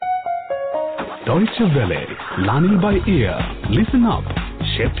Deutsche Welle, learning by ear. Listen up,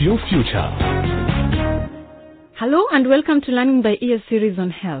 shape your future. Hello and welcome to Learning by Ear series on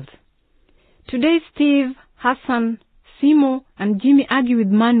health. Today Steve, Hassan, Simo and Jimmy argue with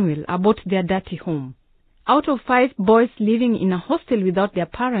Manuel about their dirty home. Out of 5 boys living in a hostel without their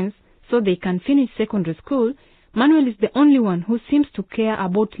parents so they can finish secondary school, Manuel is the only one who seems to care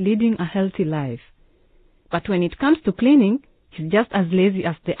about leading a healthy life. But when it comes to cleaning, he's just as lazy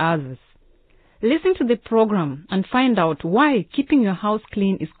as the others. Listen to the program and find out why keeping your house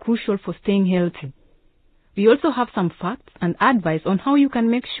clean is crucial for staying healthy. We also have some facts and advice on how you can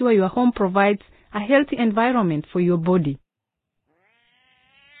make sure your home provides a healthy environment for your body.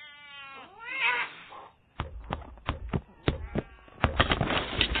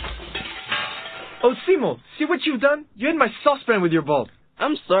 Oh, Simo, see what you've done? You hit my saucepan with your bowl.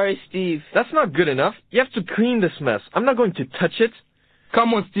 I'm sorry, Steve. That's not good enough. You have to clean this mess. I'm not going to touch it.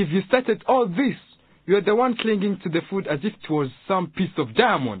 Come on, Steve, you started all this. You're the one clinging to the food as if it was some piece of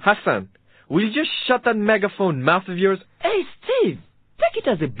diamond. Hassan, will you just shut that megaphone mouth of yours? Hey, Steve, take it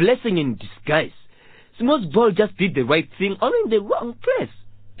as a blessing in disguise. Simo's ball just did the right thing, only in the wrong place.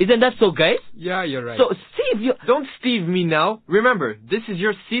 Isn't that so, guys? Yeah, you're right. So, Steve, you... Don't Steve me now. Remember, this is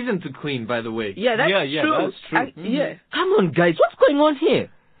your season to clean, by the way. Yeah, that's true. That's true. Yeah. Come on, guys, what's going on here?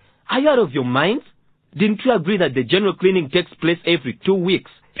 Are you out of your minds? Didn't you agree that the general cleaning takes place every 2 weeks?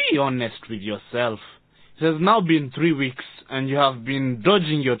 Be honest with yourself. It has now been 3 weeks, and you have been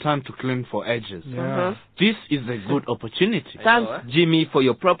dodging your turn to clean for ages. Yeah. This is a good opportunity. Thanks, Jimmy, for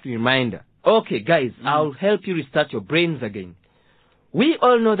your prompt reminder. Okay, guys, I'll help you restart your brains again. We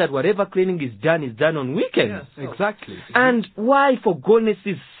all know that whatever cleaning is done on weekends. Yes, exactly. And why, for goodness'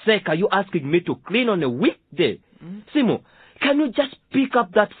 sake, are you asking me to clean on a weekday? Simo, can you just pick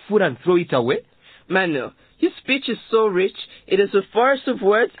up that food and throw it away? Manuel, your speech is so rich. It is a forest of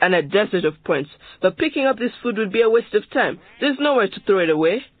words and a desert of points. But picking up this food would be a waste of time. There's nowhere to throw it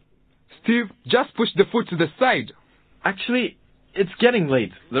away. Steve, just push the food to the side. Actually, it's getting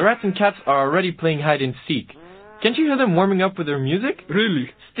late. The rats and cats are already playing hide and seek. Can't you hear them warming up with their music? Really?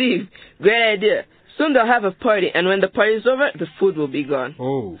 Steve, great idea. Soon they'll have a party, and when the party's over, the food will be gone.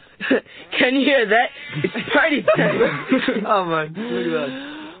 Oh. Can you hear that? It's party time. Oh, man. Look at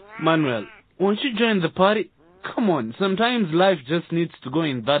that. Manuel, won't you join the party? Come on, sometimes life just needs to go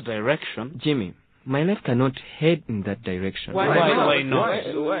in that direction. Jimmy, my life cannot head in that direction. Why not?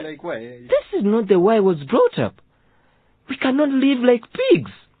 This is not the way I was brought up. We cannot live like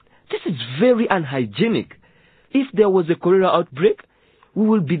pigs. This is very unhygienic. If there was a cholera outbreak, we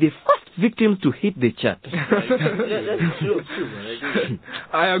will be the first victims to hit the chat. That's true.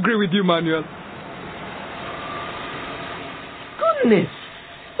 I agree with you, Manuel. Goodness!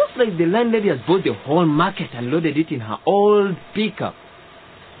 Looks like the landlady has bought the whole market and loaded it in her old pickup.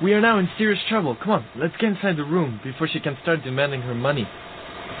 We are now in serious trouble. Come on, let's get inside the room before she can start demanding her money.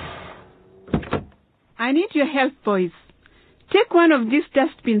 I need your help, boys. Take one of these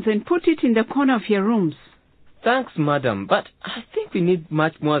dustbins and put it in the corner of your rooms. Thanks, madam, but I think we need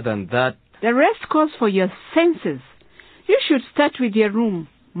much more than that. The rest calls for your senses. You should start with your room.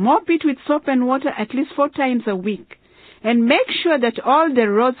 Mop it with soap and water at least 4 times a week. And make sure that all the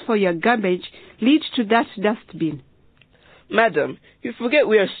roads for your garbage lead to that dustbin. Madam, you forget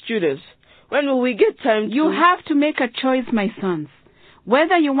we are students. When will we get time to... You have to make a choice, my sons.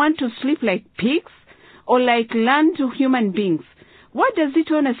 Whether you want to sleep like pigs or like learn to human beings. What does it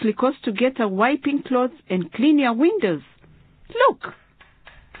honestly cost to get a wiping cloth and clean your windows? Look.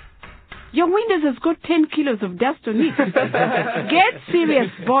 Your windows has got 10 kilos of dust on it. Get serious,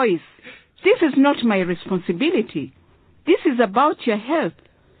 boys. This is not my responsibility. This is about your health.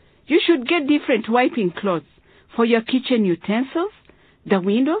 You should get different wiping cloths for your kitchen utensils, the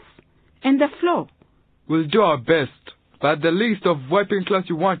windows, and the floor. We'll do our best, but the list of wiping cloths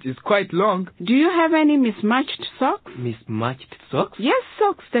you want is quite long. Do you have any mismatched socks? Mismatched socks? Yes,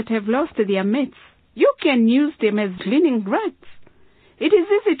 socks that have lost their mates. You can use them as cleaning rags. It is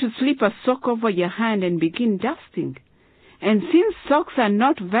easy to slip a sock over your hand and begin dusting. And since socks are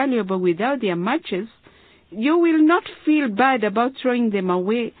not valuable without their matches, you will not feel bad about throwing them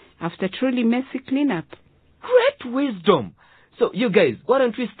away after truly messy cleanup. Great wisdom! So, you guys, why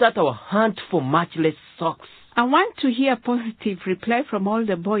don't we start our hunt for matchless socks? I want to hear a positive reply from all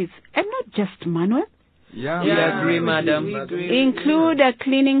the boys, and not just Manuel. Yeah, We agree, madam. Include a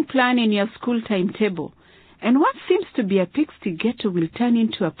cleaning plan in your school timetable. And what seems to be a pigsty ghetto will turn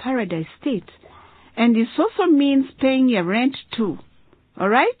into a paradise state. And this also means paying your rent too. All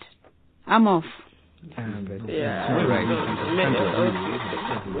right? I'm off.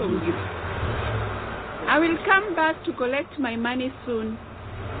 I will come back to collect my money soon.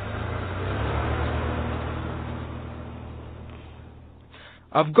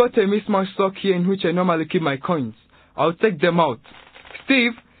 I've got a mismatched sock here in which I normally keep my coins. I'll take them out.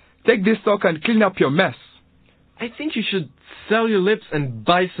 Steve, take this sock and clean up your mess. I think you should sell your lips and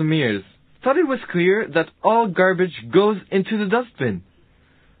buy some ears. Thought it was clear that all garbage goes into the dustbin.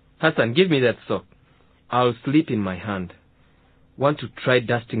 Hassan, give me that sock. I'll slip in my hand. Want to try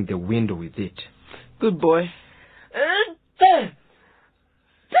dusting the window with it. Good boy.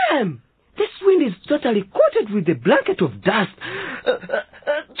 Damn! This wind is totally coated with a blanket of dust.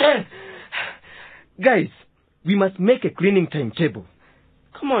 Guys, we must make a cleaning timetable.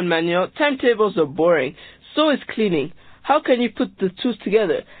 Come on, Manuel. Timetables are boring. So is cleaning. How can you put the two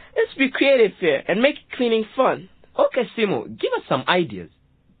together? Let's be creative here and make cleaning fun. Okay, Simo, give us some ideas.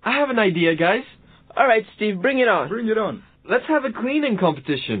 I have an idea, guys. All right, Steve, bring it on. Bring it on. Let's have a cleaning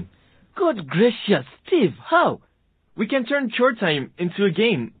competition. Good gracious, Steve, how? We can turn chore time into a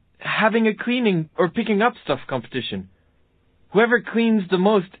game, having a cleaning or picking up stuff competition. Whoever cleans the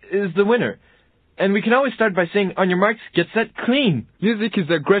most is the winner. And we can always start by saying, on your marks, get set, clean. Music is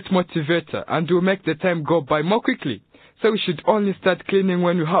a great motivator and will make the time go by more quickly. So we should only start cleaning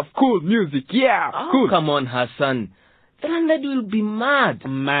when we have cool music. Yeah, Oh, cool. come on, Hassan. The landlady will be mad.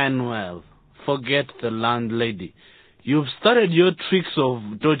 Manuel, forget the landlady. You've started your tricks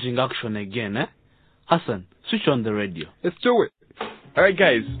of dodging action again, eh? Hassan, switch on the radio. Let's do it. All right,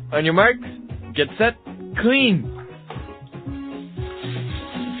 guys. On your marks, get set, clean.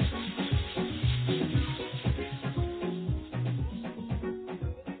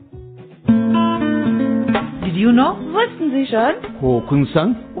 Did you know? Wussten Sie schon?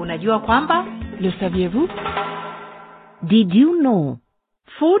 Unajua kwamba? Le saviez-vous? Did you know?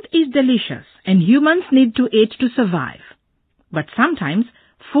 Food is delicious and humans need to eat to survive. But sometimes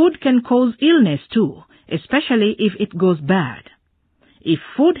food can cause illness too, especially if it goes bad. If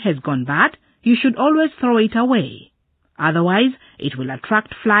food has gone bad, you should always throw it away. Otherwise, it will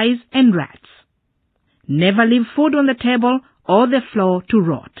attract flies and rats. Never leave food on the table or the floor to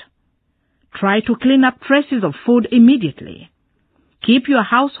rot. Try to clean up traces of food immediately. Keep your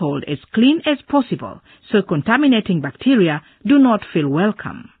household as clean as possible so contaminating bacteria do not feel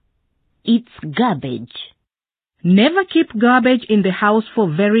welcome. It's garbage. Never keep garbage in the house for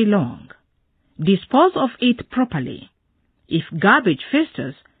very long. Dispose of it properly. If garbage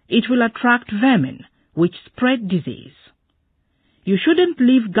festers, it will attract vermin, which spread disease. You shouldn't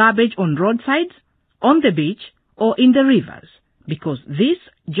leave garbage on roadsides, on the beach, or in the rivers, because this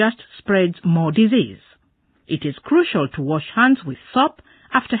just spreads more disease. It is crucial to wash hands with soap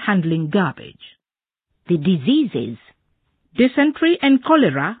after handling garbage. The diseases. Dysentery and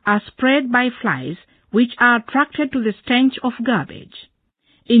cholera are spread by flies which are attracted to the stench of garbage.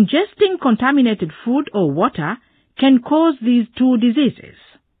 Ingesting contaminated food or water can cause these two diseases.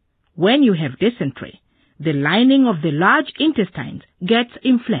 When you have dysentery, the lining of the large intestines gets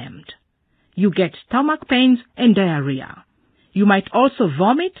inflamed. You get stomach pains and diarrhea. You might also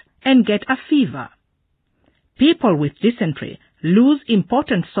vomit and get a fever. People with dysentery lose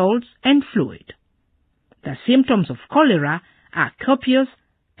important salts and fluid. The symptoms of cholera are copious,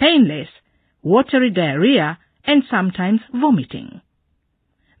 painless, watery diarrhea, and sometimes vomiting.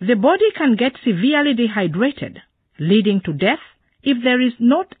 The body can get severely dehydrated, leading to death if there is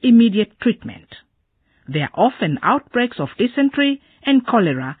not immediate treatment. There are often outbreaks of dysentery and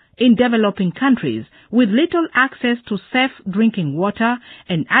cholera in developing countries with little access to safe drinking water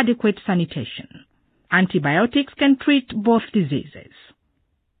and adequate sanitation. Antibiotics can treat both diseases.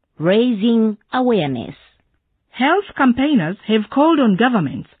 Raising awareness. Health campaigners have called on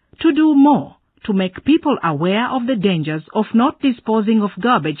governments to do more to make people aware of the dangers of not disposing of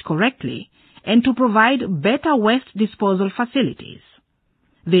garbage correctly and to provide better waste disposal facilities.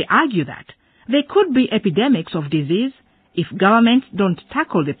 They argue that there could be epidemics of disease if governments don't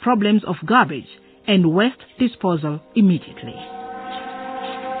tackle the problems of garbage and waste disposal immediately.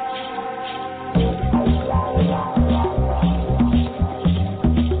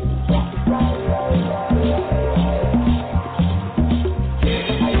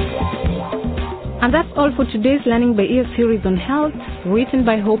 And that's all for today's Learning by Ear series on health, written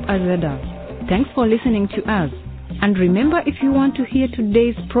by Hope Azeda. Thanks for listening to us. And remember, if you want to hear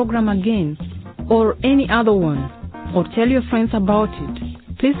today's program again, or any other one, or tell your friends about it,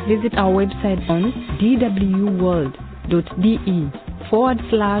 please visit our website on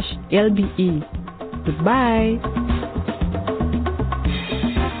dwworld.de/lbe. Goodbye.